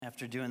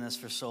After doing this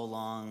for so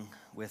long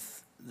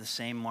with the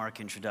same Mark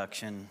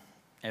introduction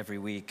every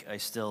week, I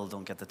still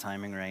don't get the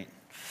timing right.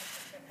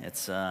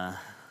 It's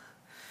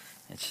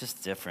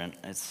just different.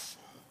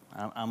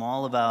 I'm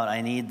all about,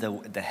 I need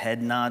the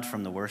head nod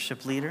from the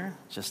worship leader,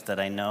 just that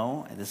I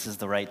know this is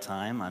the right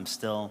time. I'm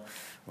still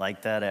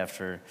like that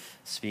after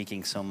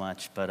speaking so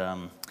much, but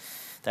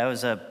that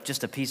was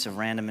just a piece of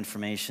random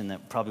information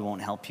that probably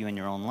won't help you in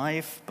your own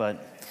life,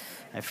 but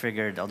I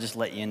figured I'll just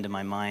let you into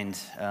my mind,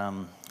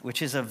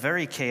 which is a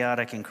very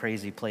chaotic and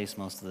crazy place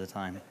most of the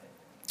time.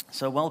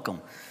 So welcome.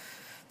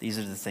 These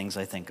are the things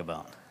I think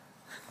about.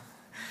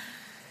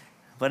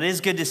 But it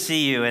is good to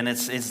see you, and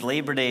it's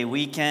Labor Day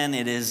weekend.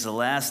 It is the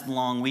last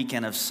long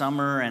weekend of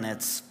summer, and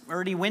it's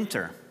early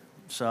winter.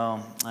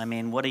 So, I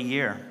mean, what a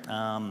year.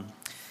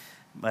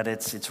 But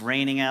it's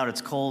raining out,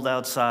 it's cold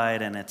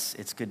outside, and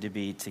it's good to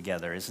be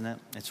together, isn't it?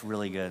 It's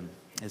really good.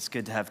 It's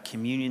good to have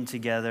communion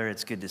together.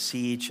 It's good to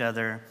see each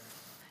other.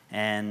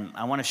 And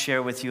I want to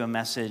share with you a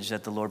message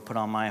that the Lord put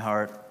on my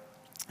heart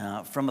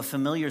from a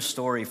familiar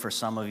story for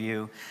some of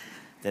you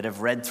that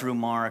have read through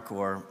Mark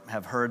or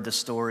have heard the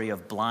story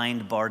of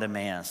blind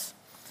Bartimaeus.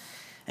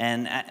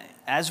 And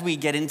as we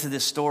get into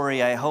this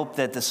story, I hope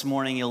that this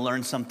morning you'll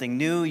learn something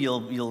new.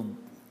 You'll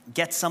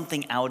get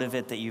something out of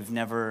it that you've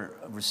never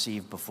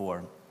received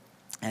before.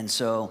 And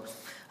so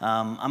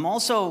I'm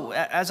also,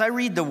 as I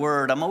read the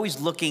Word, I'm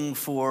always looking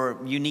for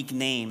unique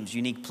names,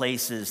 unique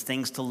places,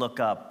 things to look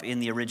up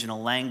in the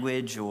original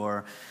language,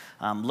 or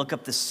look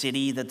up the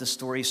city that the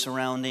story's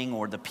surrounding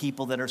or the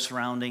people that are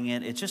surrounding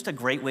it. It's just a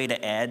great way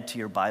to add to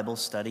your Bible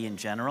study in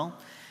general.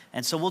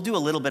 And so we'll do a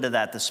little bit of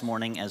that this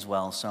morning as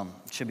well, so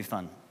it should be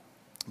fun.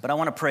 But I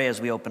want to pray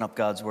as we open up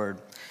God's Word.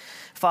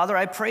 Father,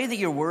 I pray that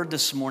your Word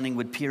this morning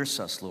would pierce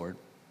us, Lord,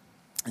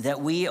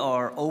 that we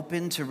are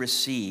open to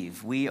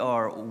receive, we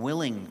are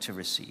willing to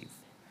receive,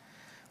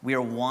 we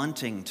are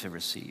wanting to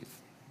receive.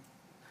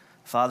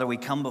 Father, we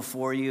come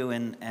before you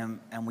and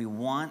we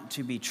want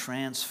to be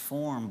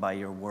transformed by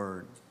your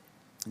word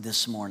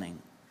this morning.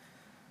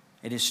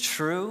 It is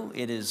true,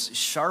 it is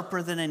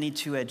sharper than any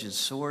two-edged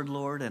sword,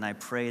 Lord, and I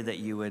pray that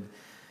you would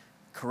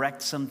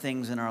correct some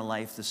things in our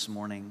life this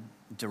morning,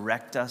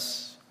 direct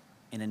us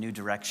in a new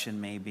direction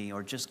maybe,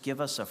 or just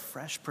give us a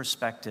fresh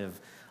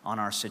perspective on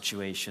our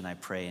situation, I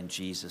pray in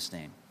Jesus'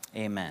 name.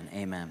 Amen,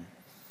 amen.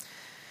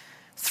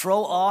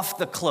 Throw off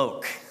the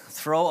cloak,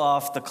 throw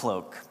off the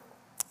cloak.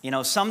 You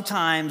know,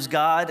 sometimes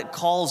God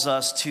calls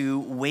us to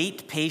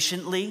wait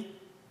patiently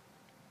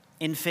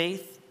in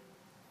faith,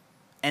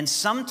 and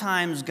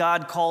sometimes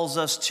God calls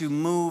us to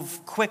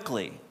move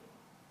quickly.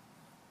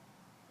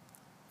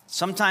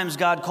 Sometimes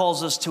God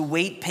calls us to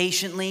wait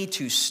patiently,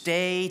 to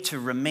stay, to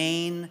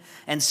remain,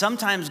 and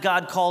sometimes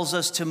God calls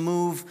us to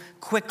move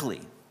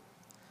quickly.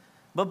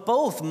 But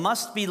both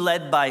must be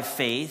led by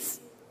faith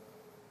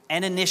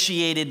and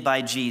initiated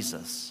by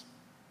Jesus.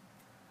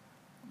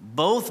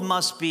 Both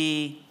must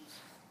be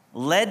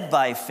led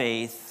by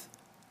faith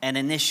and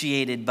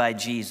initiated by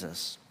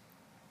Jesus.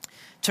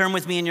 Turn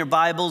with me in your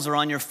Bibles or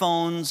on your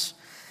phones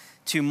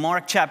to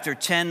Mark chapter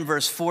 10,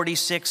 verse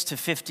 46 to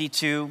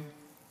 52.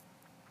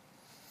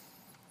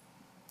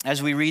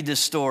 As we read this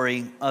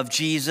story of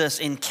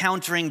Jesus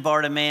encountering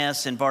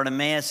Bartimaeus and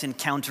Bartimaeus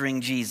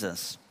encountering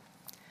Jesus.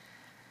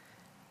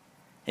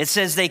 It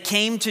says, they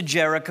came to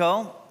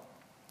Jericho,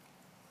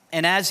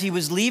 and as he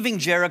was leaving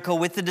Jericho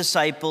with the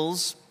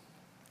disciples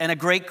and a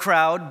great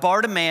crowd,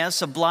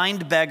 Bartimaeus, a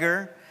blind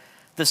beggar,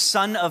 the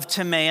son of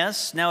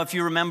Timaeus. Now, if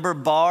you remember,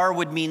 Bar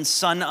would mean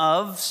son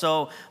of,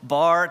 so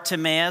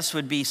Bartimaeus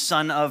would be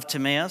son of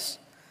Timaeus,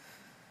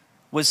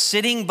 was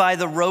sitting by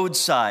the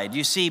roadside.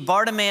 You see,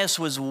 Bartimaeus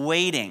was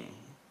waiting.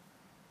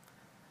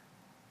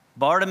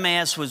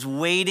 Bartimaeus was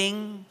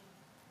waiting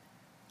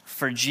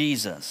for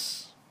Jesus.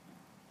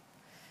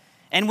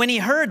 And when he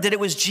heard that it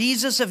was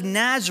Jesus of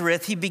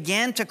Nazareth, he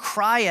began to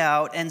cry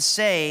out and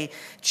say,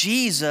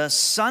 Jesus,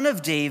 Son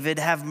of David,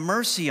 have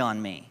mercy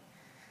on me.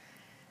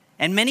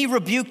 And many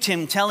rebuked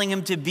him, telling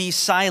him to be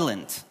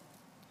silent.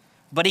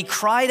 But he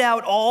cried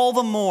out all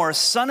the more,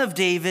 Son of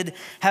David,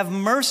 have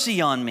mercy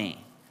on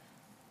me.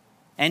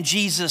 And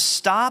Jesus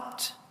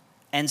stopped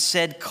and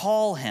said,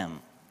 call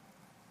him.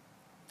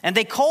 And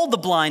they called the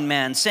blind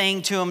man,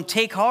 saying to him,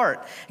 take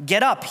heart,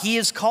 get up, he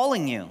is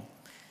calling you.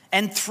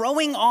 And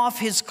throwing off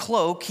his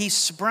cloak, he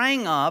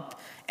sprang up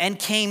and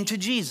came to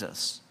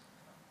Jesus.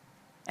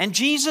 And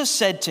Jesus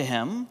said to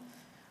him,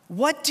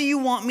 what do you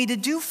want me to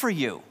do for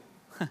you?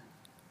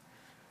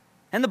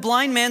 And the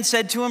blind man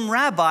said to him,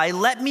 Rabbi,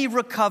 let me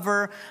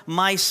recover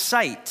my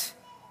sight.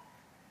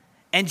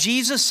 And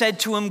Jesus said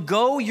to him,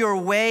 go your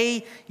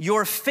way,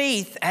 your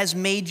faith has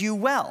made you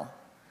well.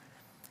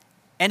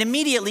 And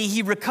immediately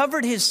he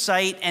recovered his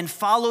sight and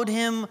followed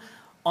him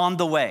on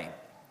the way.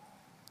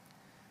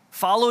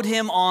 Followed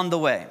him on the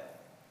way.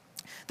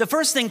 The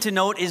first thing to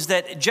note is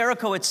that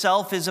Jericho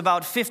itself is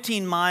about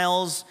 15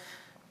 miles.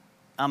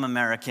 I'm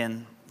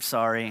American,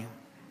 sorry.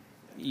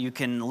 You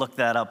can look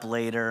that up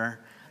later.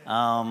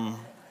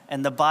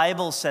 And the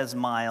Bible says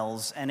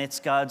miles, and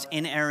it's God's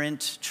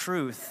inerrant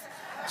truth.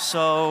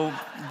 So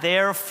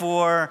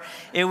therefore,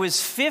 it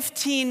was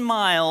 15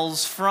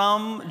 miles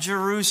from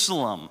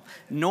Jerusalem,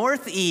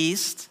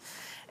 northeast,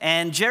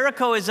 and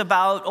Jericho is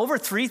about over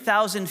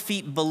 3,000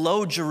 feet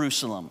below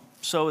Jerusalem.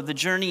 So the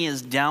journey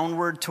is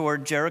downward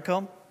toward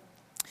Jericho.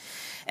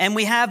 And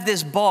we have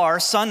this Bar,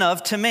 son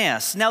of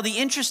Timaeus. Now, the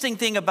interesting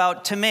thing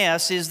about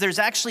Timaeus is there's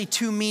actually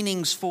two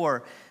meanings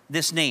for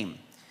this name.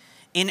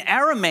 In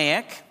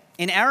Aramaic,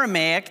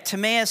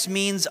 Timaeus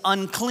means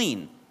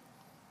unclean.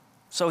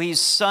 So he's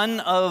son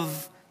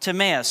of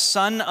Timaeus,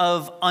 son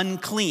of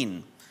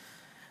unclean.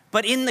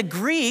 But in the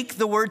Greek,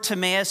 the word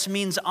Timaeus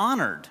means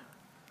honored.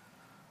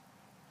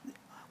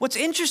 What's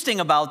interesting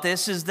about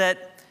this is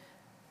that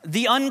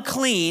the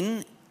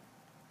unclean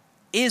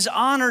is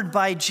honored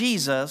by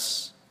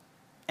Jesus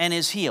and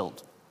is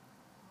healed.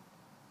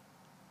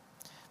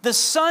 The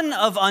son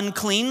of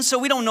unclean, so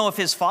we don't know if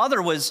his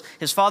father was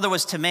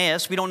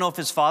Timaeus. We don't know if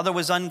his father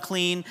was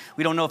unclean.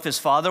 We don't know if his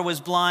father was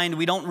blind.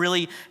 We don't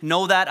really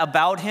know that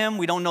about him.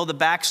 We don't know the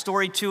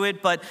backstory to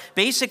it. But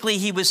basically,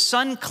 he was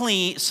son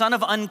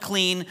of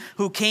unclean,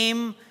 who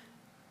came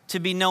to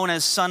be known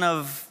as son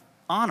of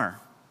honor.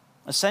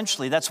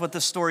 Essentially, that's what the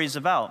story is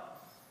about.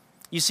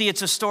 You see,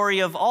 it's a story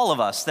of all of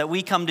us, that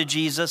we come to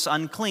Jesus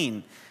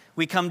unclean.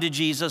 We come to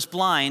Jesus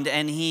blind,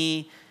 and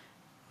he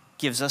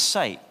gives us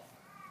sight.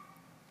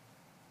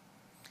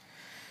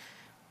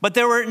 But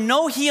there were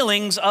no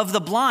healings of the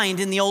blind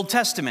in the Old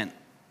Testament.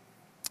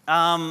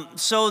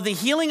 So the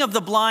healing of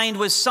the blind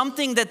was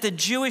something that the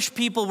Jewish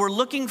people were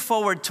looking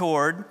forward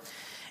toward.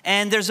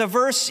 And there's a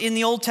verse in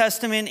the Old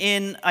Testament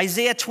in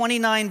Isaiah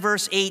 29,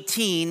 verse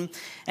 18,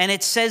 and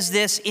it says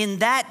this: in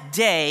that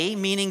day,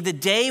 meaning the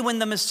day when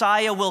the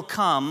Messiah will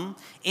come,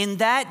 in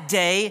that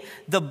day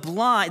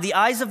the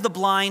eyes of the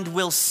blind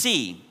will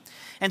see.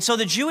 And so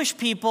the Jewish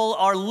people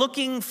are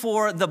looking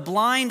for the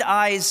blind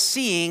eyes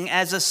seeing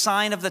as a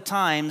sign of the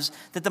times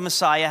that the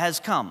Messiah has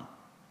come.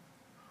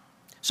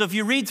 So if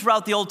you read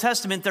throughout the Old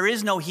Testament, there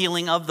is no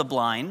healing of the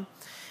blind.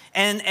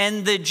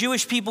 And the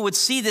Jewish people would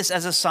see this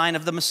as a sign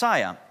of the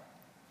Messiah.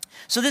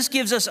 So this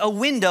gives us a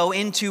window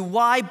into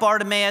why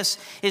Bartimaeus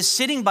is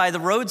sitting by the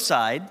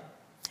roadside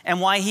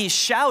and why he's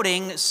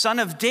shouting, "Son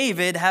of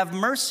David, have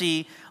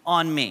mercy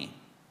on me."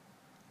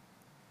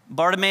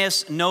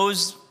 Bartimaeus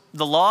knows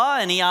the law,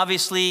 and he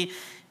obviously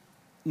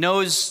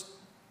knows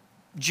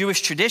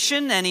Jewish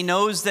tradition, and he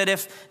knows that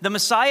if the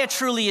Messiah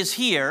truly is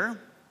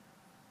here,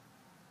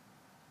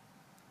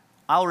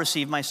 I'll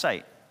receive my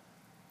sight.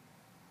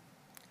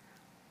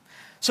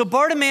 So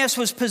Bartimaeus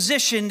was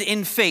positioned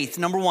in faith.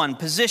 Number one,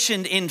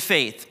 positioned in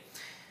faith.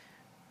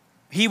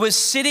 He was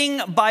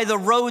sitting by the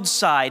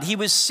roadside. He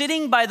was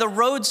sitting by the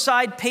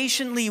roadside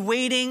patiently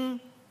waiting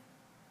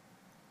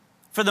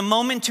for the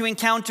moment to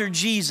encounter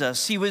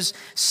Jesus. He was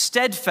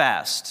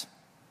steadfast.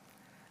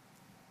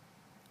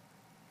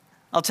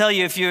 I'll tell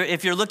you, if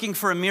you're looking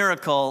for a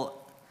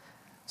miracle,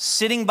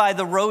 sitting by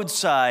the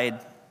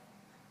roadside,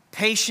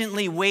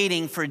 patiently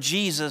waiting for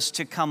Jesus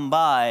to come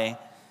by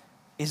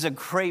is a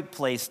great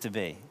place to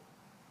be.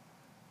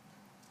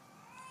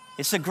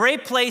 It's a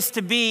great place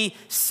to be,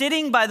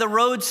 sitting by the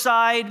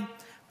roadside,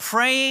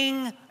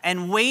 praying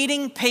and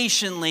waiting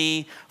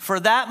patiently for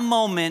that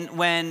moment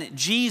when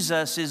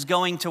Jesus is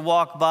going to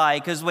walk by.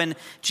 Because when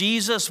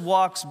Jesus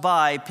walks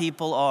by,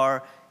 people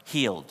are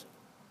healed.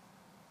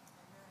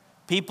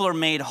 People are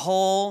made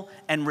whole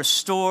and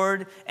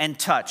restored and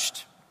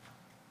touched.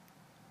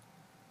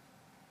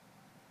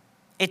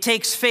 It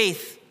takes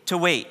faith to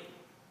wait.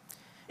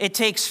 It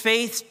takes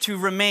faith to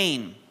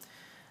remain.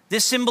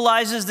 This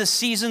symbolizes the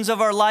seasons of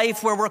our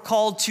life where we're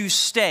called to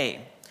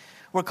stay.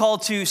 We're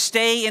called to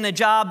stay in a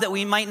job that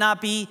we might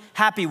not be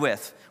happy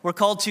with. We're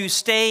called to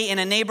stay in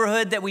a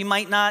neighborhood that we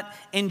might not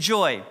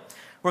enjoy.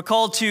 We're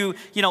called to,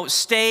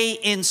 stay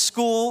in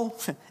school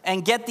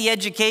and get the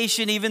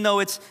education even though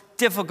it's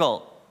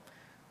difficult.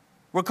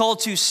 We're called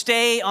to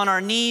stay on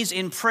our knees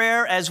in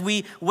prayer as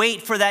we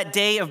wait for that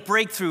day of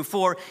breakthrough,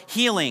 for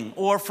healing,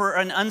 or for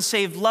an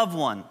unsaved loved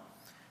one.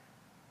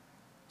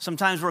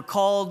 Sometimes we're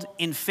called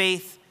in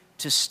faith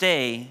to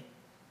stay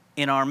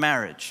in our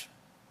marriage,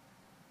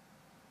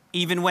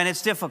 even when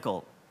it's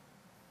difficult,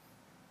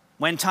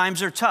 when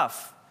times are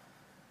tough.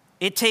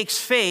 It takes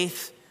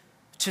faith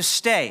to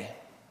stay.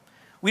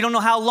 We don't know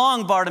how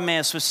long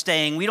Bartimaeus was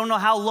staying. We don't know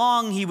how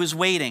long he was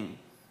waiting.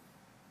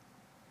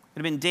 Could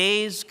have been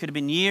days, could have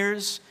been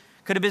years,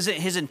 could have been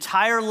his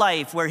entire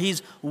life where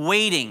he's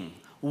waiting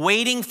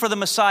for the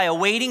Messiah,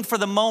 waiting for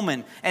the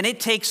moment. And it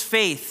takes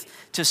faith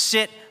to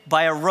sit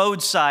by a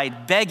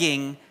roadside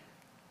begging,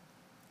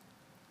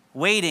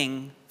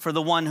 waiting for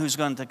the one who's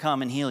going to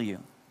come and heal you.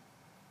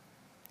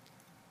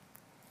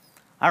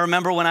 I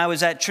remember when I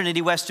was at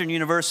Trinity Western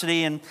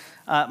University, and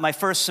my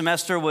first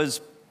semester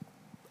was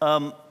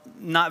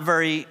not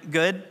very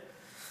good.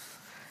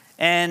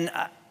 And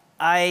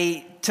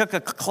I took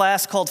a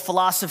class called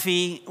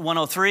Philosophy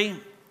 103,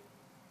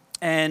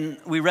 and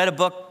we read a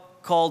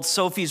book called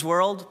Sophie's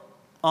World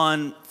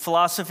on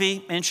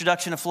philosophy,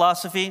 Introduction to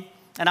Philosophy,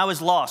 and I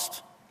was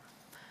lost.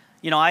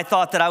 I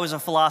thought that I was a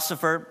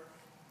philosopher,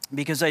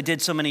 because I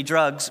did so many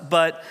drugs,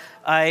 but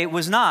I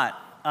was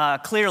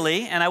not,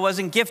 clearly, and I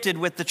wasn't gifted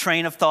with the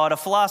train of thought of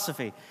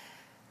philosophy.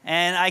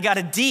 And I got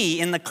a D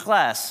in the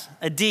class,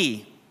 a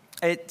D.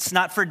 It's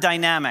not for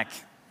dynamic.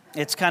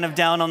 It's kind of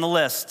down on the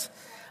list.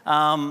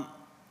 And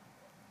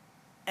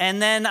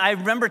then I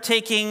remember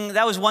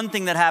that was one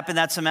thing that happened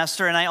that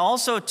semester, and I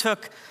also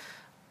took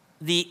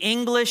the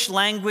English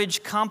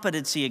language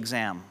competency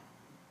exam.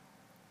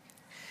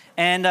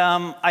 And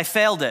I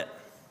failed it.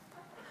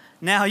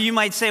 Now, you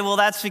might say, well,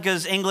 that's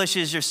because English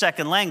is your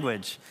second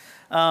language.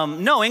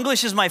 No,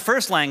 English is my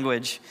first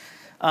language.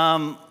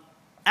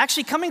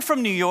 Actually, coming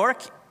from New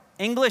York,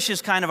 English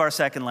is kind of our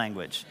second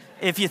language,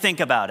 if you think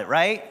about it,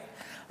 right?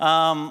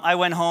 I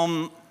went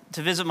home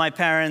to visit my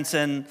parents,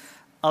 and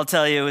I'll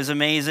tell you, it was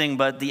amazing,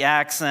 but the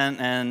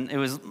accent,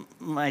 and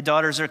my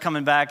daughters are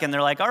coming back, and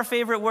they're like, our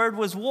favorite word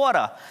was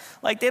water.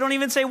 Like, they don't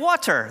even say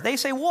water, they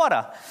say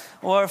water.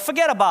 Or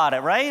forget about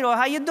it, right? Or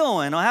how you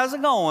doing? Or how's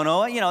it going?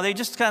 Or, they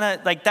just kind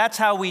of, like, that's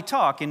how we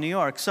talk in New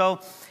York. So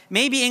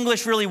maybe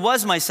English really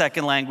was my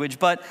second language,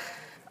 but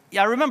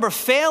I remember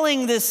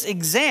failing this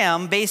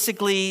exam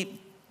basically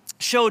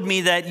showed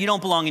me that you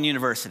don't belong in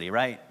university,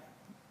 right?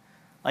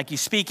 Like, you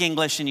speak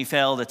English and you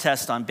fail the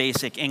test on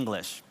basic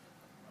English.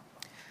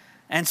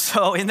 And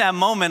so in that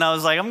moment, I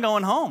was like, I'm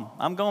going home.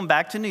 I'm going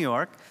back to New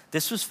York.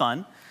 This was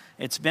fun.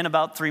 It's been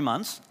about 3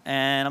 months,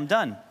 and I'm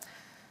done.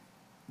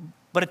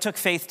 But it took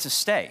faith to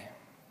stay.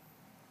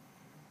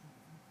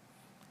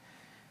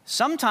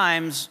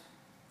 Sometimes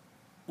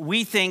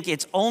we think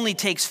it only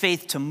takes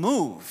faith to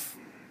move.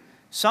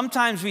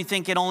 Sometimes we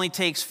think it only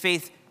takes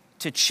faith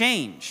to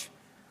change.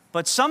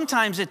 But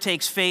sometimes it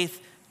takes faith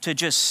to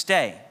just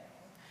stay,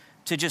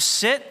 to just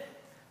sit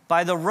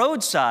by the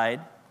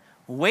roadside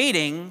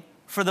waiting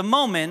for the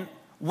moment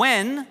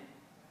when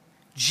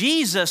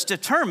Jesus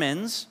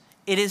determines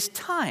it is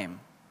time.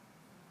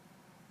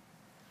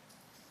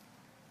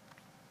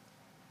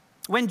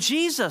 When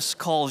Jesus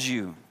calls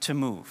you to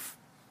move,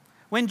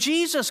 when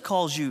Jesus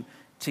calls you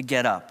to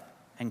get up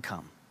and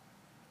come.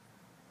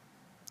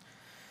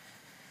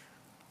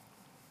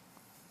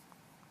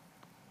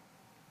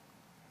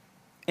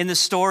 In the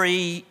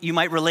story, you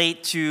might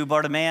relate to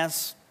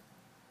Bartimaeus.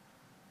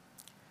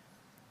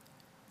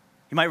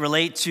 You might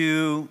relate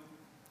to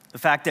the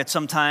fact that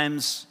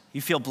sometimes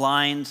you feel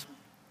blind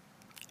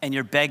and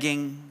you're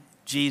begging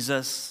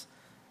Jesus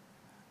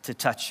to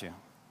touch you.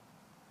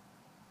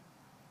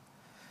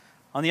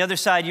 On the other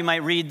side, you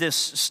might read this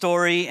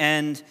story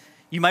and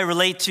you might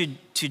relate to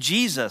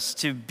Jesus,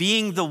 to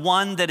being the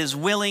one that is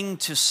willing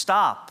to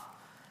stop.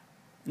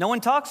 No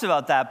one talks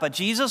about that, but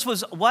Jesus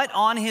was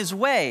on his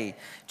way.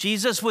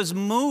 Jesus was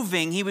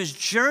moving, he was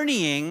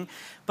journeying,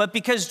 but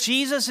because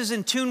Jesus is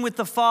in tune with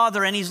the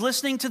Father and he's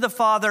listening to the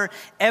Father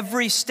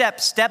every step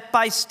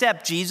by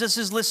step, Jesus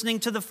is listening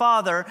to the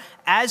Father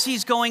as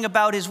he's going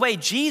about his way.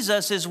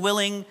 Jesus is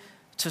willing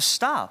to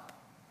stop.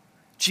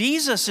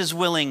 Jesus is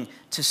willing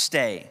to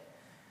stay.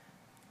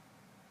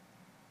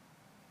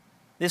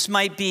 This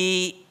might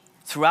be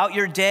throughout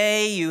your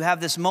day, you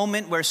have this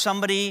moment where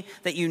somebody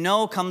that you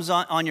know comes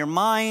on your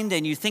mind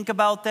and you think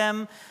about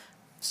them.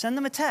 Send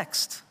them a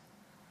text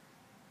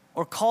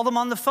or call them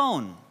on the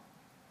phone.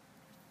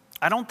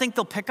 I don't think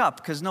they'll pick up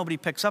because nobody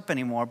picks up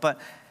anymore, but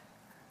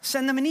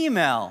send them an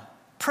email.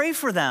 Pray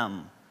for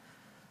them.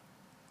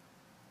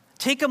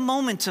 Take a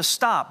moment to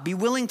stop. Be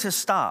willing to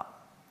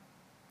stop.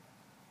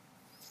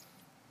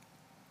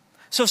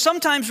 So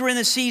sometimes we're in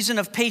the season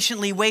of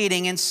patiently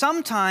waiting, and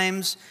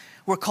sometimes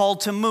we're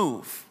called to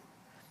move.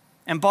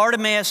 And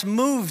Bartimaeus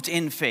moved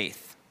in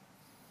faith.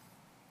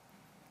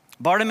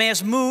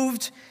 Bartimaeus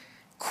moved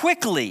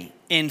quickly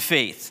in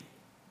faith.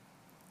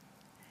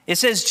 It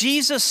says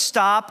Jesus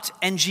stopped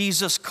and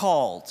Jesus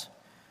called.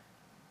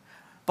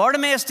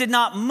 Bartimaeus did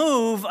not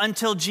move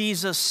until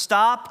Jesus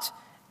stopped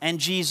and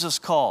Jesus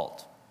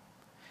called.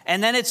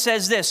 And then it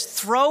says this,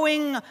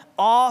 throwing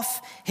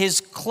off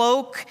his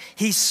cloak,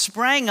 he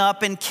sprang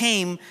up and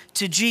came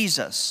to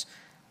Jesus.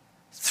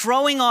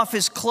 Throwing off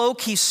his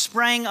cloak, he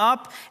sprang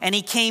up and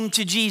he came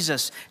to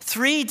Jesus.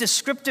 3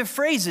 descriptive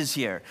phrases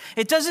here.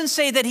 It doesn't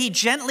say that he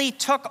gently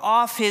took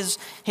off his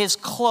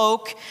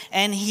cloak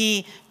and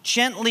he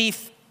gently...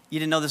 You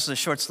didn't know this was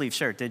a short sleeve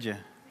shirt, did you? A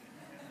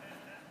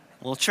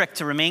little trick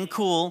to remain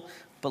cool,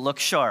 but look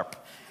sharp.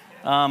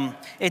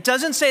 It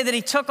doesn't say that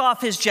he took off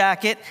his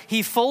jacket,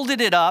 he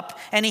folded it up,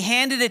 and he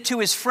handed it to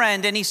his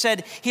friend, and he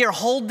said, here,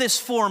 hold this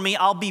for me,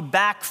 I'll be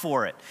back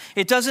for it.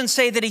 It doesn't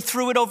say that he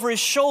threw it over his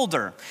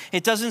shoulder.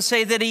 It doesn't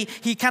say that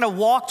he kind of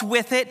walked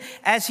with it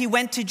as he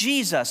went to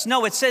Jesus.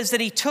 No, it says that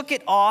he took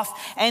it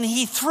off and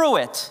he threw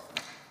it.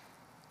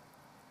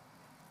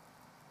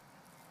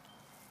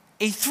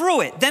 He threw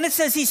it. Then it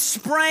says he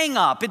sprang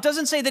up. It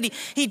doesn't say that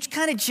he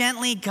kind of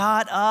gently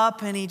got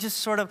up and he just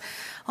sort of,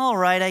 all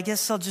right, I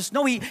guess I'll just,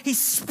 no, he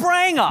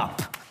sprang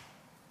up.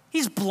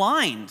 He's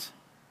blind.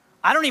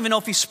 I don't even know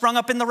if he sprung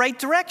up in the right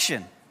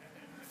direction.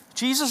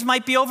 Jesus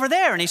might be over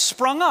there, and he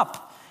sprung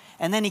up.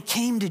 And then he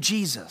came to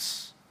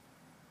Jesus.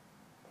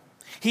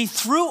 He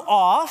threw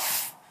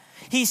off,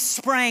 he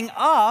sprang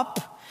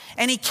up,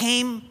 and he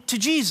came to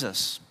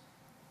Jesus.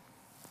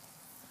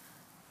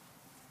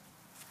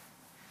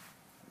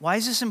 Why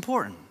is this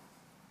important?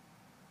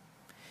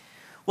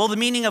 Well, the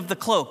meaning of the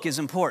cloak is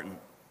important.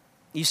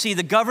 You see,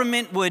 the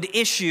government would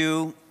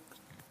issue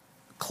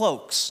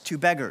cloaks to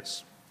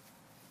beggars.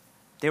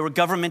 They were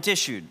government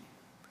issued,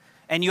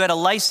 and you had a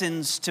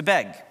license to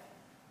beg.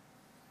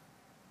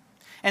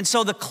 And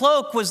so the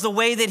cloak was the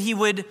way that he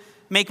would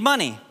make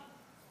money.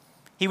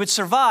 He would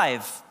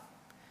survive,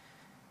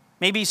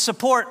 maybe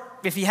support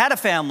if he had a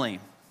family.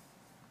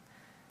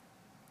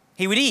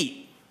 He would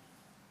eat.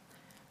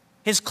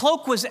 His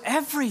cloak was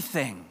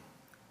everything.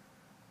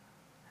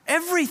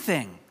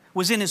 Everything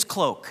was in his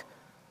cloak.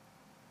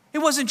 It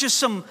wasn't just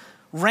some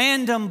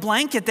random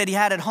blanket that he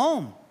had at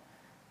home.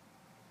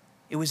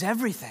 It was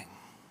everything.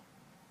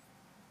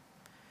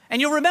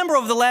 And you'll remember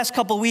over the last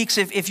couple of weeks,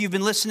 if you've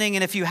been listening,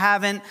 and if you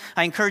haven't,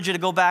 I encourage you to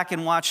go back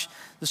and watch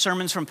the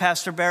sermons from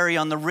Pastor Barry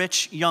on the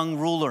rich young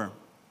ruler.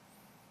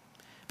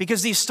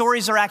 Because these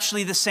stories are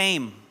actually the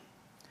same.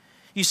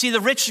 You see, the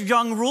rich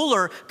young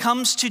ruler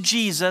comes to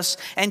Jesus,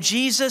 and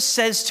Jesus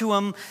says to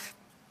him,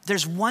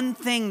 there's one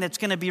thing that's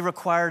going to be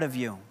required of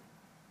you.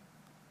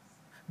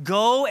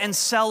 Go and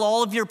sell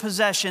all of your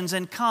possessions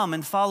and come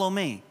and follow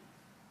me.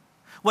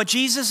 What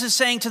Jesus is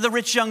saying to the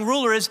rich young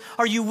ruler is,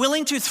 are you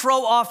willing to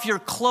throw off your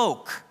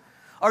cloak?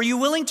 Are you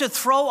willing to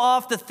throw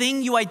off the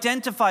thing you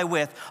identify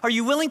with? Are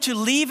you willing to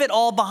leave it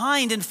all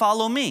behind and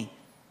follow me?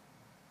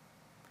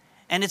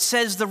 And it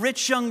says the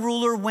rich young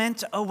ruler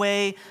went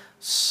away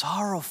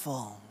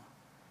sorrowful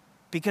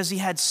because he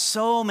had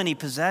so many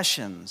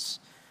possessions.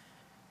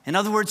 In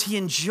other words, he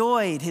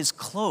enjoyed his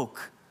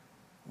cloak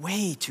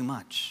way too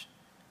much.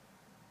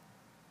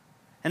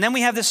 And then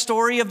we have the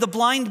story of the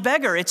blind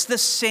beggar. It's the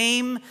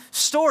same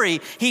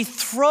story. He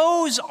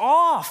throws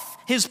off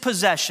his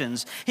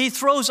possessions. He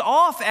throws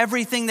off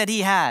everything that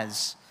he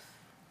has.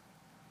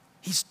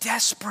 He's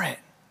desperate.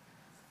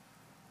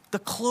 The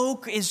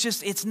cloak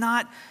is it's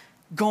not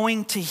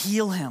going to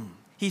heal him.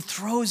 He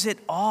throws it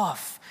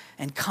off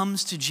and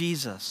comes to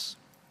Jesus.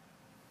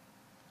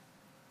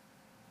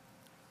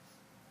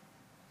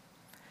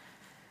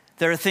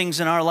 There are things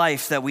in our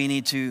life that we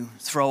need to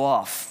throw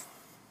off.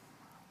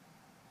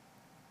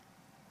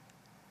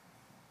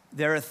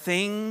 There are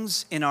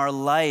things in our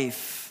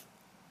life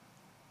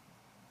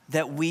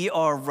that we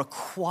are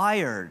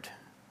required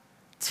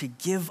to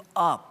give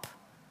up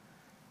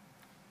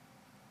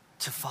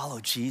to follow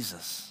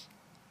Jesus.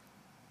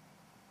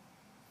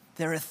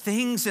 There are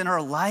things in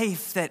our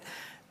life that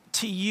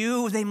to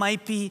you, they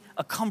might be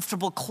a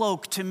comfortable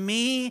cloak. To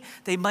me,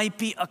 they might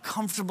be a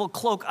comfortable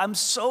cloak. I'm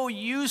so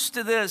used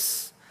to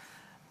this.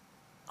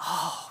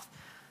 Oh,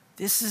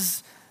 this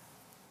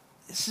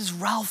is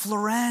Ralph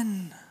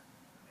Lauren.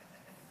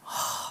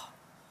 Oh,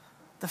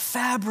 the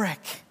fabric,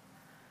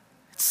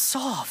 it's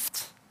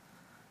soft,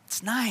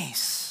 it's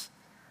nice.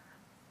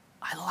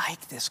 I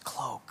like this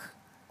cloak.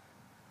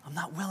 I'm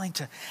not willing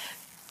to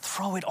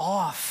throw it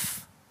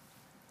off.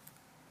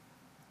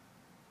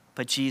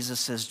 But Jesus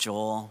says,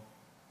 Joel,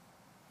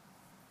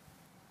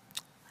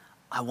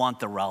 I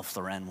want the Ralph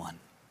Lauren one.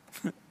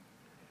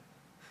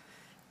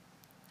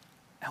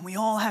 And we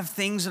all have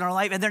things in our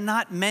life, and they're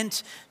not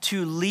meant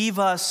to leave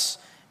us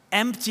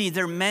empty.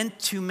 They're meant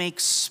to make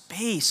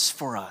space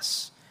for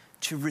us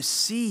to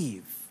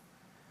receive.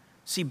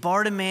 See,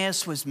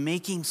 Bartimaeus was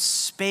making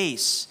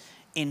space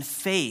in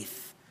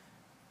faith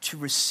to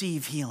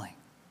receive healing.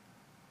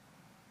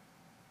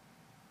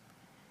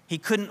 He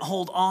couldn't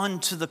hold on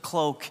to the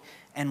cloak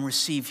and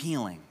receive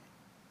healing.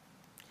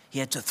 He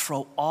had to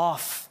throw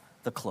off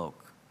the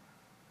cloak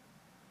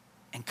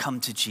and come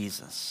to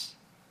Jesus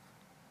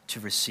to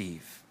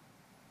receive.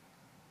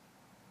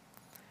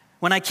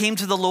 When I came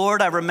to the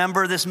Lord, I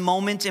remember this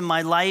moment in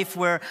my life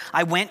where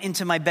I went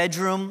into my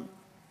bedroom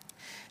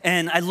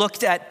and I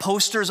looked at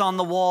posters on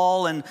the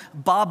wall and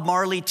Bob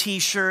Marley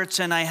t-shirts,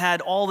 and I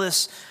had all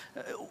this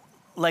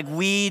like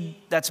weed,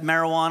 that's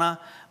marijuana,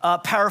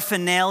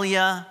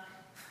 paraphernalia.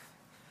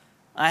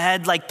 I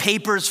had like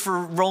papers for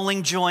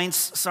rolling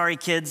joints. Sorry,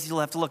 kids, you'll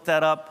have to look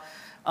that up.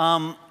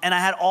 And I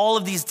had all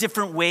of these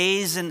different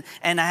ways, and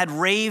I had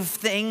rave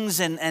things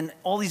and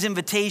all these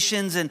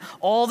invitations and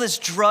all this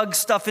drug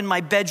stuff in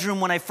my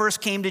bedroom when I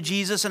first came to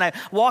Jesus. And I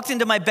walked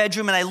into my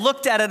bedroom and I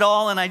looked at it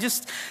all and I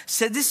just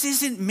said, this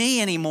isn't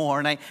me anymore.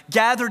 And I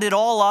gathered it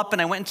all up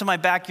and I went into my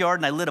backyard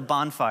and I lit a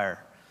bonfire.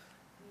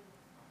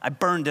 I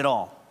burned it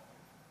all.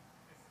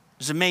 It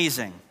was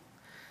amazing.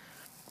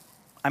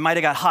 I might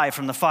have got high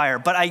from the fire,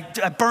 but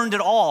I burned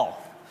it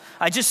all.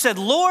 I just said,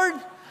 Lord,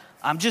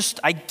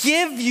 I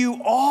give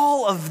you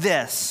all of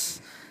this.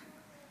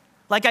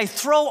 Like I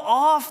throw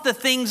off the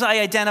things I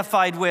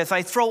identified with.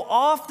 I throw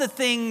off the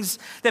things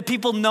that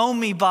people know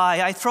me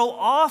by. I throw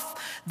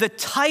off the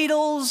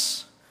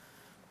titles,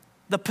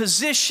 the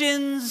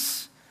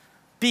positions,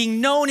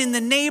 being known in the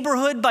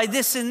neighborhood by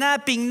this and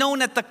that, being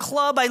known at the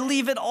club. I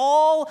leave it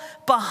all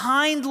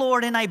behind,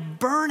 Lord, and I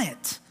burn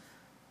it.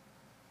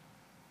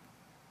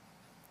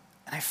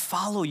 And I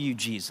follow you,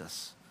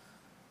 Jesus.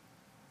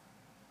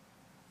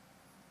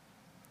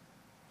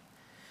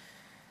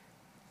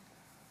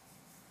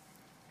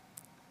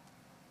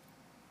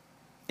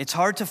 It's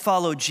hard to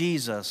follow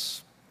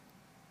Jesus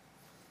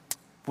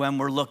when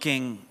we're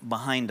looking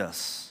behind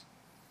us.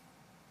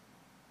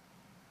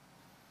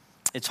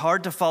 It's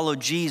hard to follow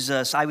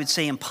Jesus, I would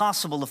say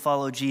impossible to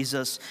follow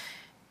Jesus,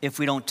 if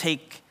we don't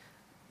take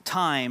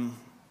time,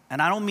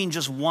 and I don't mean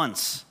just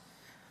once,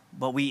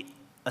 but we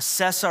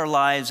assess our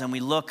lives and we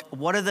look,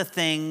 what are the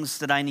things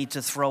that I need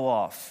to throw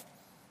off?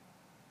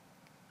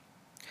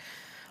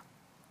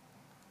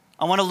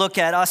 I want to look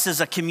at us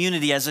as a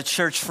community, as a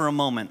church for a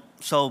moment.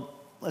 So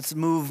let's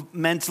move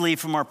mentally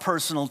from our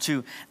personal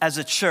to as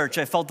a church.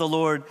 I felt the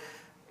Lord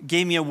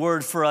gave me a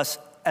word for us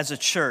as a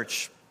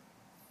church.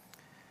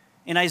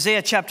 In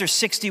Isaiah chapter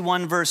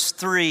 61, verse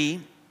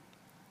 3b,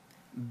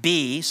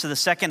 so the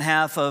second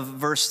half of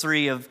verse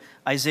 3 of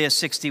Isaiah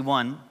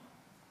 61,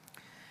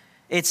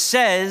 it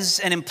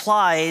says and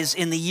implies,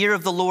 in the year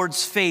of the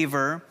Lord's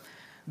favor,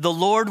 the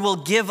Lord will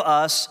give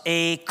us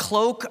a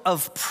cloak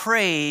of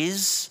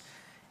praise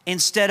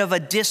instead of a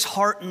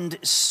disheartened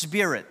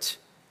spirit.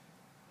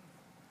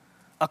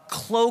 A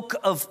cloak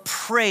of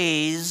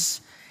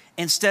praise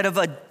instead of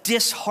a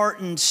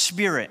disheartened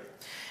spirit.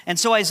 And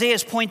so Isaiah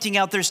is pointing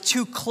out there's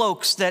two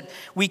cloaks that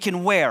we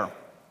can wear.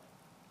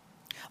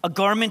 A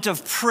garment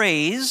of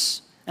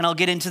praise, and I'll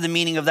get into the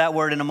meaning of that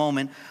word in a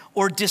moment,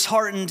 or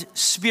disheartened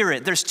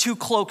spirit. There's two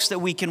cloaks that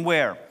we can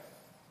wear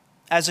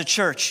as a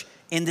church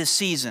in this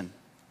season.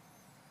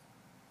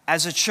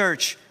 As a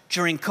church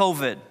during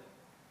COVID,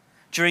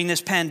 during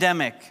this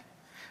pandemic,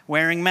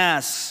 wearing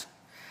masks,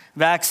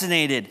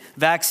 vaccinated,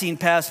 vaccine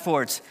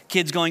passports,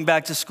 kids going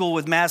back to school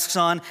with masks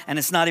on, and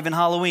it's not even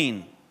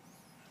Halloween.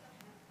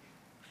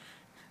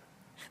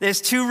 There's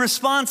two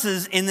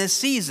responses in this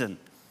season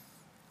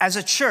as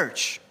a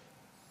church.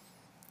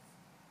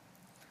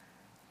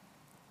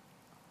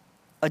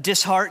 A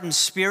disheartened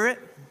spirit.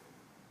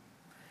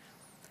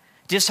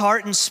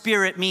 Disheartened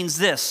spirit means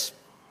this.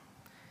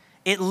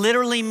 It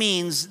literally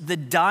means the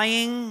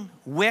dying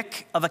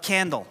wick of a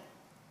candle.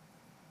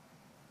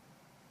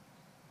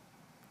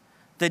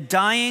 The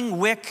dying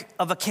wick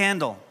of a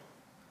candle.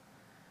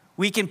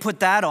 We can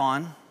put that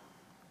on.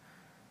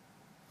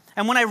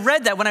 And when I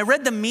read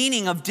the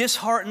meaning of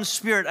disheartened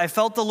spirit, I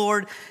felt the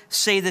Lord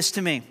say this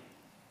to me.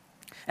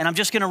 And I'm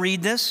just going to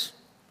read this.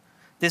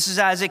 This is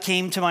as it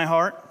came to my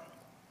heart.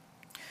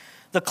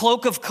 The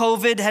cloak of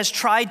COVID has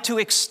tried to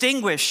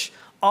extinguish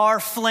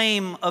our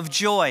flame of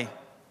joy,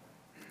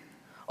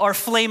 our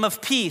flame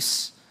of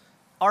peace,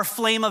 our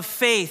flame of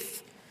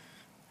faith,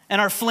 and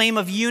our flame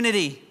of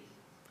unity.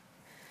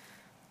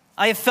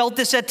 I have felt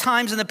this at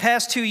times in the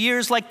past 2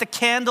 years, like the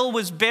candle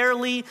was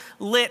barely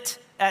lit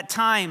at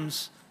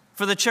times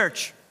for the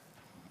church.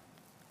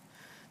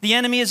 The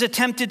enemy has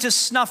attempted to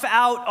snuff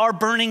out our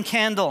burning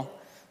candle,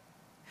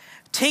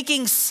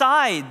 taking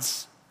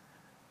sides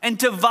and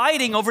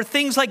dividing over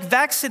things like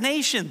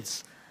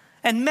vaccinations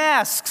and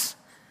masks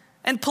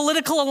and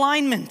political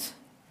alignment.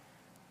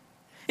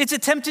 It's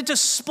attempted to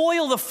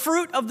spoil the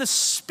fruit of the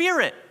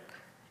Spirit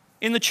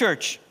in the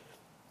church.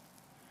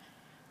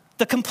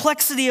 The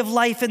complexity of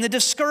life and the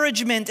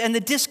discouragement and the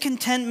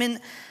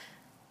discontentment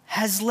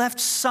has left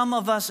some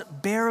of us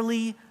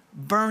barely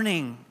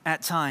burning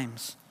at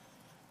times.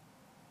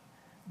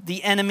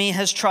 The enemy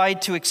has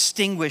tried to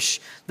extinguish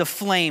the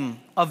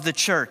flame of the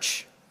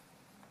church.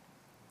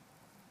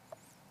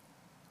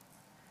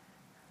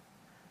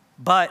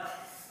 But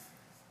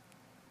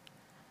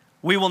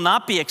we will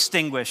not be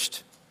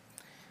extinguished.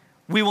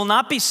 We will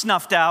not be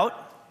snuffed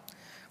out.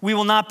 We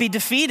will not be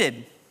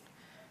defeated.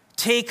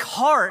 Take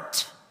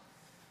heart.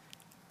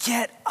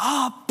 Get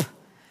up.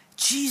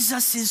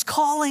 Jesus is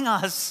calling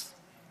us.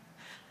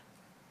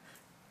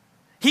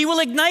 He will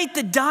ignite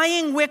the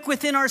dying wick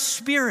within our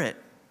spirit.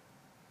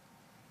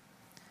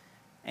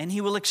 And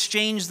he will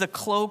exchange the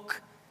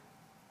cloak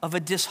of a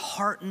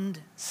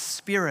disheartened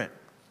spirit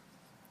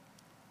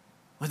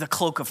with a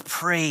cloak of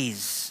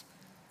praise.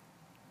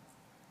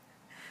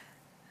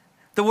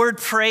 The word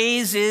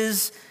praise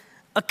is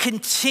a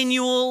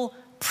continual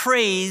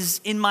praise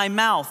in my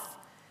mouth.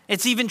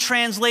 It's even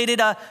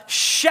translated a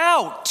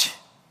shout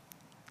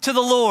to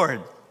the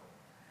Lord.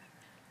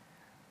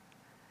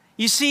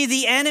 You see,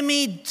 the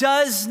enemy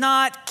does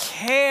not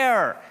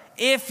care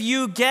if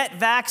you get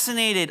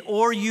vaccinated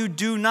or you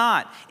do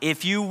not,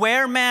 if you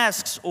wear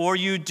masks or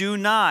you do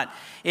not,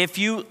 if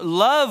you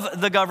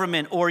love the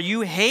government or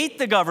you hate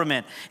the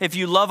government, if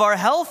you love our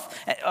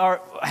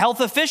health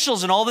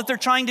officials and all that they're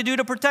trying to do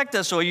to protect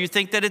us, or you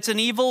think that it's an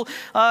evil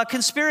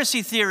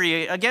conspiracy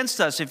theory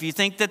against us, if you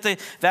think that the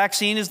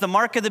vaccine is the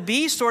mark of the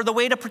beast or the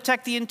way to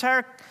protect the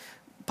entire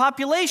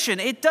population,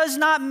 it does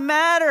not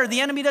matter. The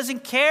enemy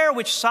doesn't care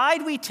which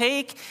side we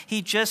take.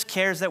 He just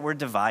cares that we're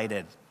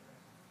divided.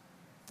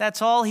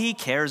 That's all he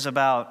cares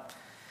about.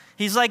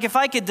 He's like, if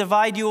I could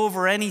divide you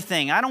over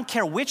anything, I don't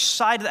care which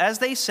side, as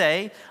they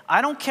say,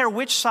 I don't care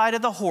which side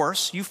of the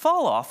horse you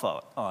fall off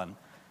on.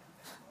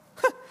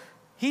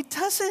 He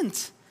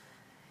doesn't.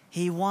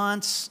 He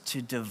wants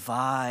to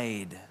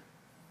divide.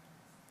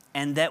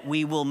 And that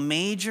we will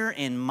major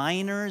in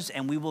minors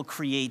and we will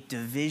create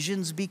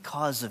divisions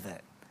because of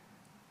it.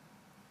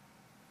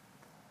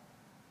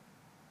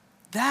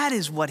 That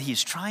is what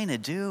he's trying to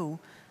do.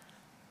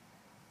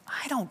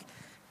 I don't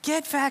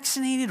get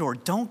vaccinated or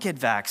don't get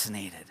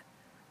vaccinated.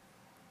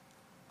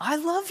 I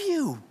love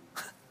you.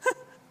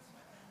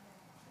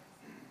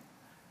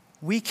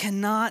 We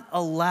cannot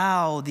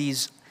allow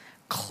these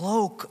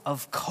cloak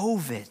of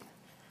COVID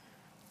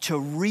to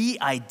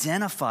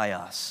re-identify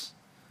us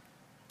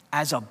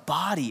as a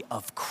body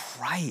of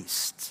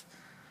Christ.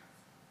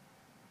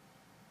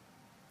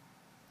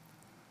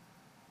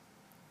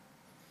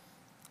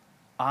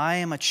 I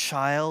am a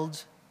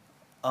child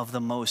of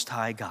the Most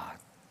High God.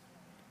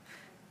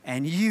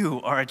 And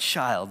you are a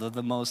child of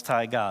the Most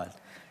High God.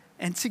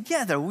 And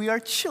together we are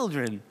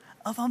children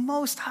of a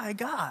Most High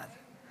God.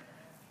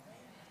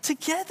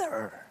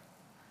 Together,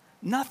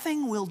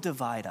 nothing will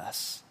divide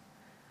us.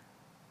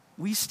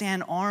 We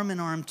stand arm in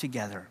arm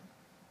together.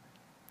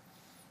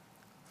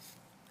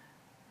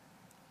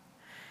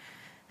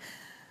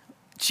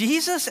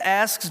 Jesus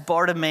asks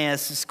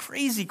Bartimaeus this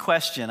crazy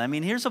question. I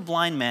mean, here's a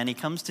blind man. He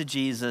comes to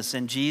Jesus,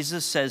 and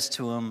Jesus says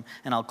to him,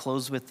 and I'll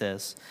close with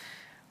this,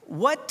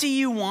 "What do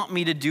you want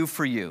me to do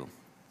for you?"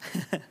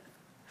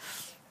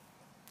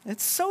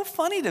 It's so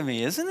funny to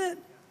me, isn't it?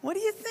 What do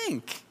you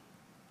think?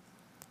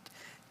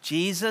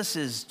 Jesus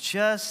is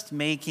just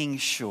making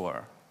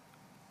sure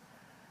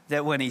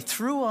that when he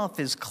threw off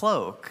his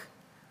cloak,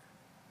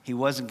 he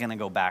wasn't going to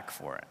go back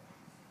for it.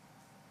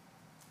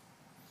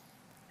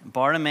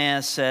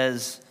 Bartimaeus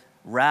says,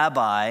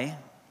 Rabbi,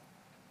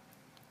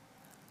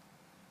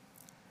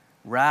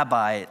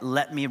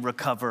 let me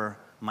recover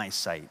my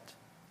sight."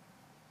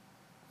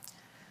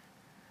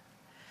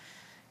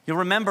 You'll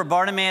remember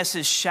Bartimaeus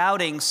is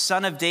shouting,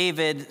 Son of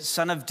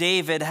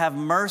David, have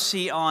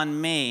mercy on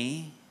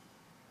me."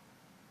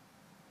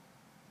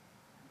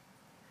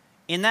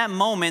 In that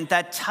moment,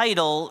 that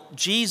title,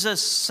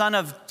 Jesus, Son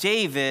of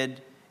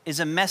David, is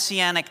a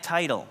messianic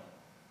title.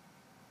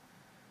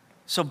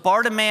 So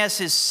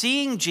Bartimaeus is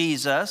seeing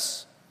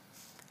Jesus.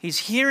 He's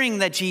hearing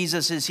that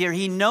Jesus is here.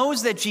 He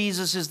knows that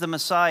Jesus is the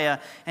Messiah,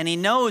 and he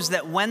knows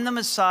that when the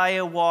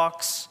Messiah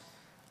walks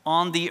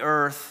on the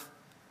earth,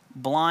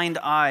 blind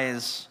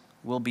eyes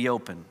will be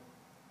open.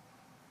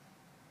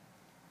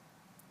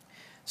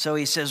 So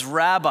he says,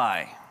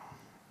 Rabbi,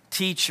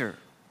 teacher,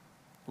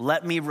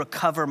 let me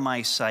recover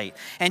my sight.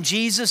 And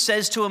Jesus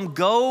says to him,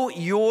 go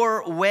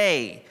your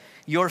way.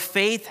 Your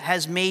faith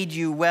has made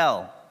you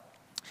well.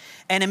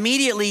 And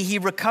immediately he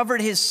recovered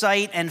his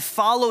sight and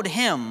followed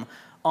him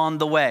on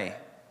the way.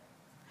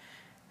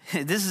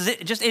 This is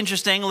just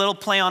interesting, a little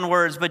play on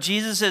words. But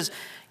Jesus says,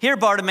 here,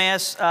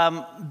 Bartimaeus,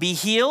 be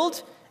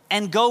healed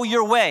and go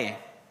your way.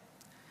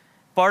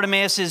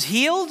 Bartimaeus is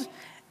healed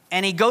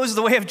and he goes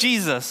the way of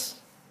Jesus.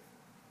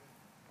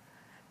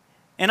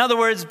 In other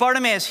words,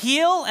 Bartimaeus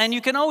heal and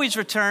you can always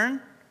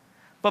return,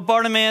 but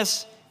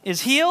Bartimaeus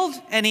is healed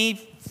and he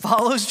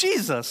follows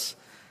Jesus.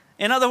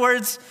 In other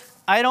words,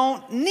 I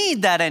don't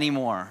need that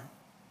anymore.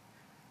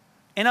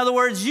 In other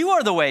words, you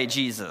are the way,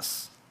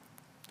 Jesus.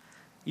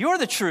 You're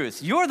the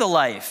truth. You're the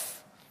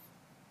life.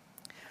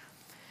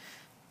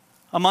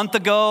 A month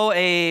ago,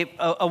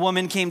 a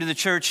woman came to the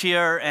church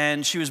here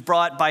and she was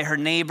brought by her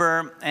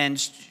neighbor, and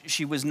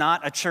she was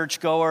not a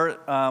churchgoer,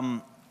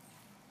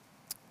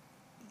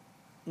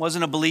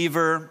 wasn't a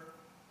believer,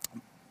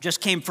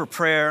 just came for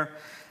prayer.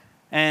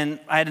 And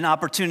I had an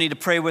opportunity to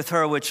pray with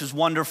her, which was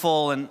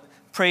wonderful, and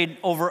prayed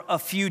over a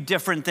few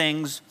different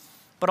things,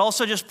 but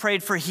also just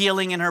prayed for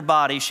healing in her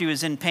body. She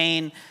was in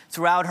pain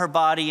throughout her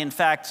body. In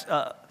fact,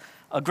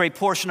 a great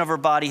portion of her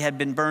body had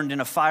been burned in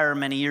a fire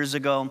many years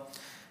ago,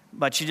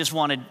 but she just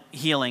wanted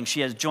healing.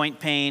 She has joint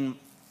pain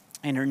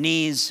in her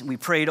knees. We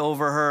prayed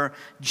over her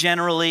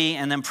generally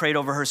and then prayed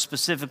over her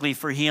specifically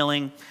for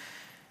healing.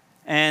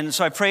 And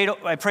so I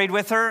prayed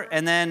with her,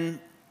 and then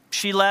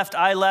she left,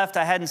 I left.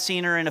 I hadn't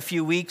seen her in a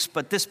few weeks,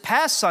 but this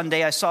past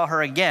Sunday I saw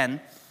her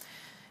again,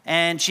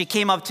 and she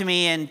came up to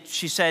me and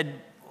she said,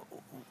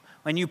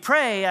 when you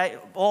pray,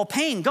 all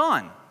pain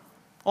gone.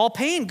 All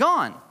pain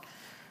gone.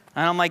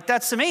 And I'm like,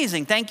 that's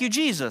amazing. Thank you,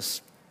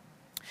 Jesus.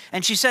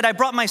 And she said, I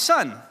brought my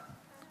son.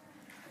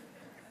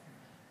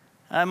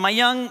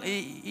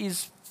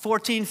 He's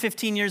 14,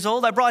 15 years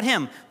old. I brought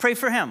him. Pray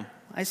for him.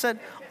 I said,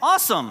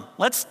 awesome.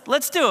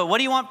 Let's do it. What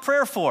do you want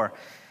prayer for?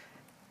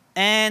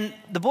 And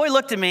the boy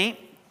looked at me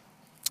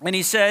and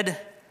he said,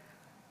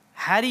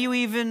 how do you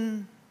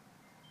even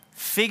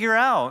figure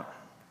out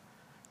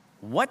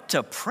what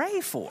to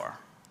pray for?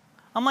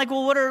 I'm like,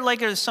 well, what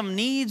are some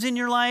needs in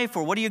your life,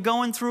 or what are you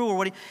going through, or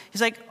what?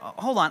 He's like,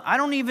 hold on, I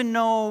don't even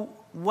know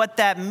what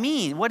that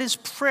means. What is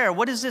prayer?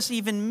 What does this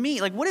even mean?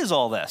 Like, what is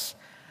all this?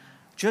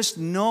 Just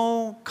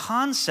no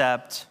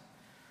concept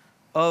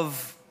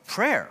of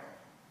prayer.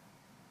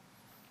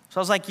 So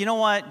I was like, you know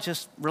what?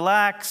 Just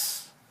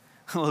relax.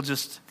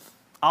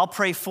 I'll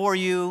pray for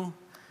you.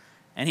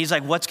 And he's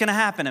like, what's going to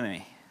happen to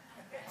me?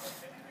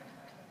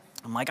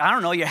 I'm like, I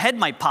don't know. Your head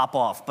might pop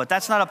off, but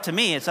that's not up to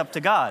me. It's up to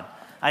God.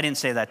 I didn't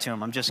say that to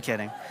him. I'm just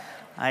kidding.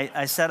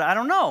 I said, I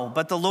don't know,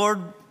 but the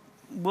Lord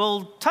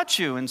will touch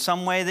you in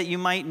some way that you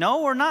might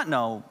know or not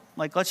know.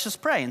 Like, let's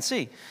just pray and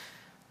see.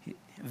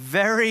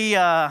 very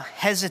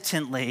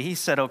hesitantly, he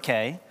said,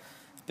 okay.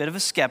 Bit of a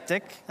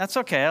skeptic. That's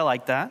okay, I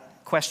like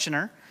that.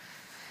 Questioner.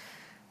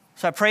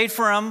 So I prayed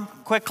for him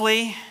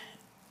quickly,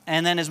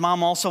 and then his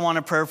mom also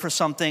wanted prayer for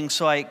something,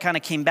 so I kind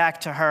of came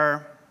back to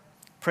her,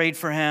 prayed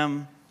for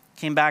him,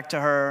 came back to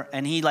her,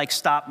 and he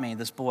stopped me,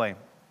 this boy.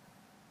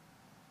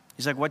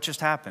 He's like, what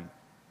just happened?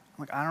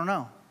 I'm like, I don't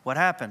know. What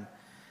happened?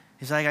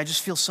 He's like, I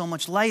just feel so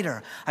much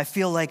lighter. I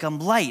feel like I'm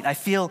light. I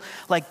feel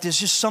like there's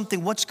just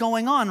something, what's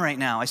going on right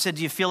now? I said,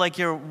 do you feel like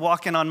you're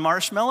walking on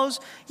marshmallows?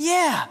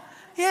 Yeah,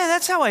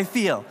 that's how I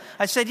feel.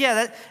 I said,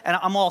 and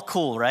I'm all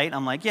cool, right?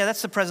 I'm like, yeah,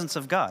 that's the presence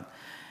of God.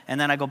 And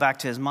then I go back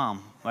to his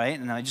mom, right?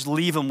 And I just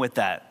leave him with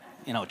that,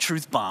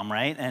 truth bomb,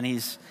 right? And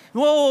he's,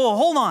 whoa,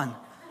 hold on.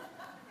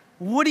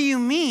 What do you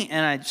mean?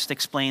 And I just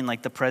explain,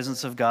 the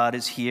presence of God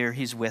is here.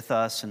 He's with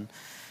us.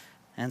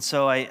 And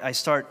so I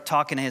start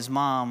talking to his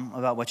mom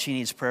about what she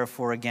needs prayer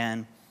for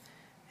again.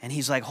 And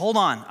he's like, hold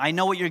on. I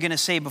know what you're going to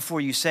say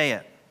before you say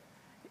it.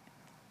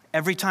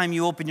 Every time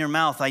you open your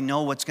mouth, I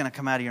know what's going to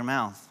come out of your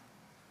mouth.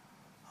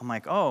 I'm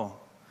like, oh,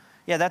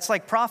 yeah, that's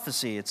like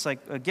prophecy. It's like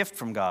a gift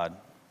from God.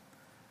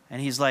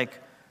 And he's like,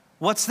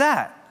 what's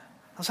that?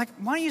 I was like,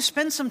 why don't you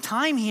spend some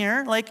time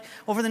here,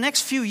 over the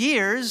next few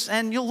years,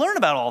 and you'll learn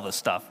about all this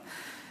stuff.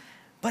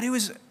 But it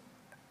was,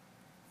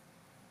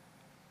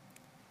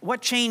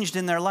 what changed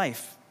in their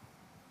life?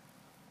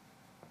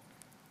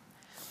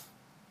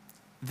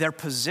 Their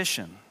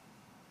position.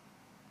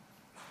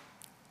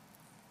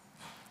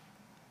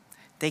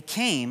 They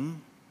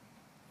came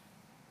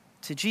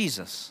to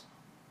Jesus.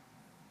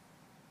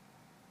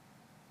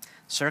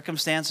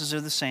 Circumstances are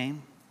the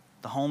same.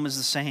 The home is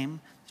the same.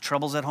 The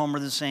troubles at home are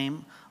the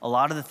same. A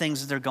lot of the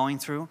things that they're going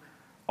through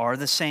are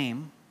the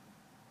same.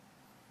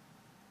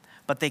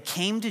 But they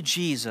came to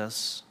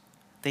Jesus,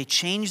 they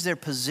changed their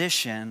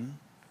position,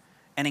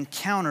 and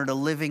encountered a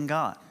living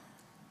God.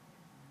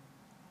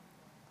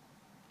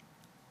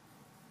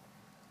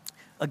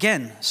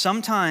 Again,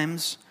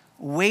 sometimes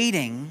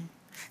waiting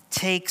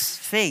takes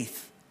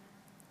faith,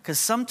 because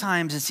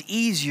sometimes it's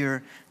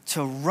easier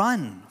to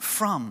run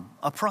from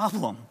a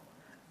problem.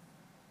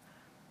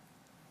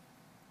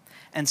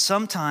 And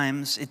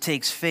sometimes it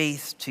takes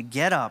faith to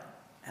get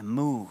up and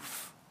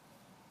move.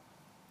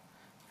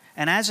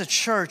 And as a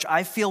church,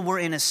 I feel we're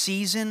in a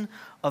season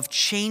of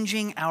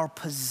changing our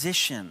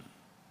position.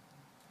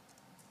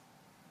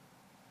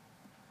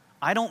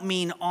 I don't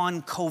mean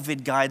on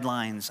COVID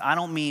guidelines. I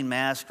don't mean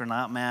mask or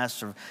not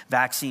mask or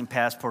vaccine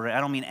passport. I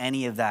don't mean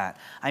any of that.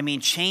 I mean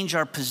change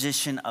our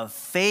position of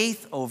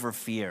faith over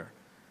fear.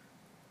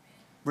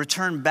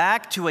 Return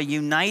back to a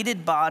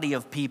united body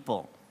of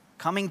people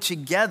coming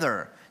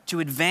together to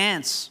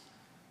advance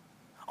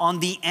on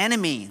the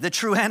enemy, the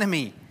true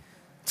enemy,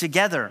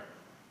 together.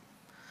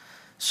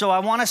 So I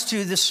want us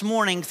to, this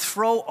morning,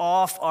 throw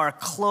off our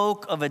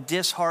cloak of a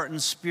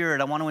disheartened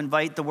spirit. I want to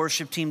invite the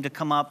worship team to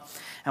come up,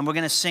 and we're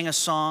going to sing a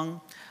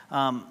song.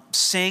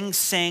 Sing,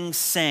 sing,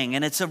 sing.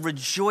 And it's a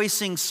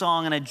rejoicing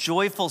song and a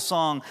joyful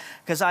song,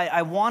 because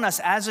I want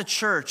us as a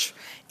church,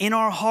 in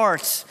our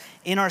hearts,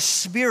 in our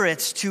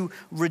spirits, to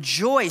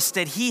rejoice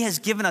that He has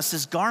given us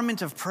this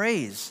garment of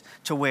praise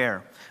to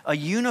wear. A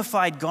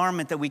unified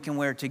garment that we can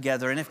wear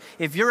together. And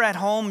if you're at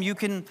home, you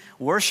can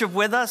worship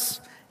with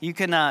us. You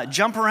can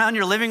jump around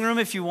your living room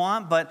if you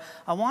want. But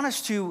I want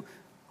us to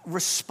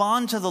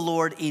respond to the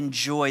Lord in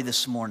joy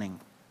this morning.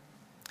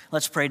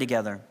 Let's pray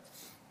together.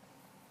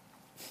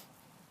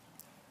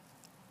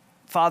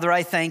 Father,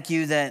 I thank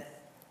you that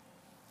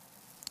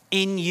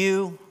in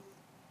you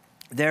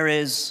there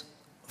is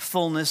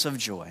fullness of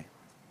joy.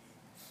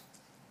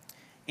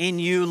 In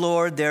you,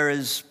 Lord, there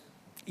is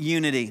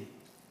unity.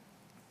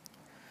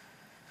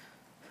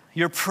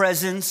 Your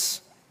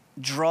presence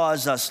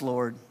draws us,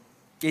 Lord,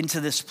 into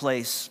this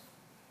place.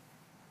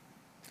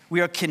 We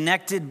are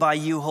connected by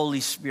you, Holy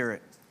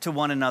Spirit, to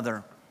one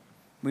another.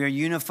 We are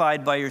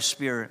unified by your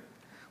Spirit.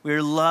 We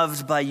are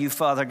loved by you,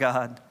 Father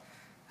God.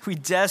 We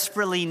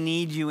desperately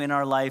need you in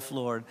our life,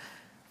 Lord.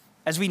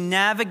 As we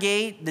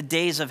navigate the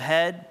days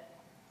ahead,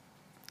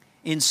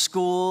 in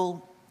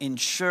school, in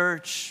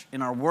church,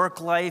 in our work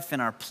life, in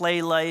our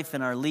play life,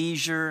 in our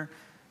leisure,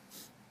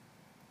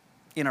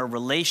 in our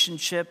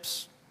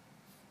relationships,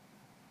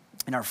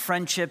 in our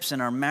friendships, in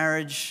our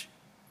marriage,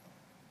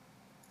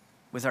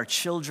 with our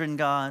children,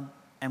 God,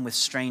 and with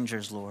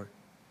strangers, Lord.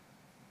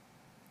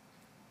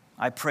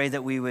 I pray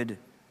that we would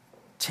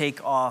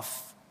take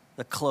off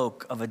the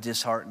cloak of a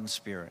disheartened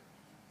spirit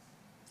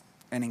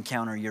and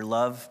encounter your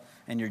love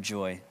and your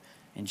joy.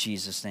 In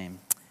Jesus' name,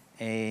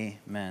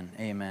 amen,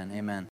 amen, amen.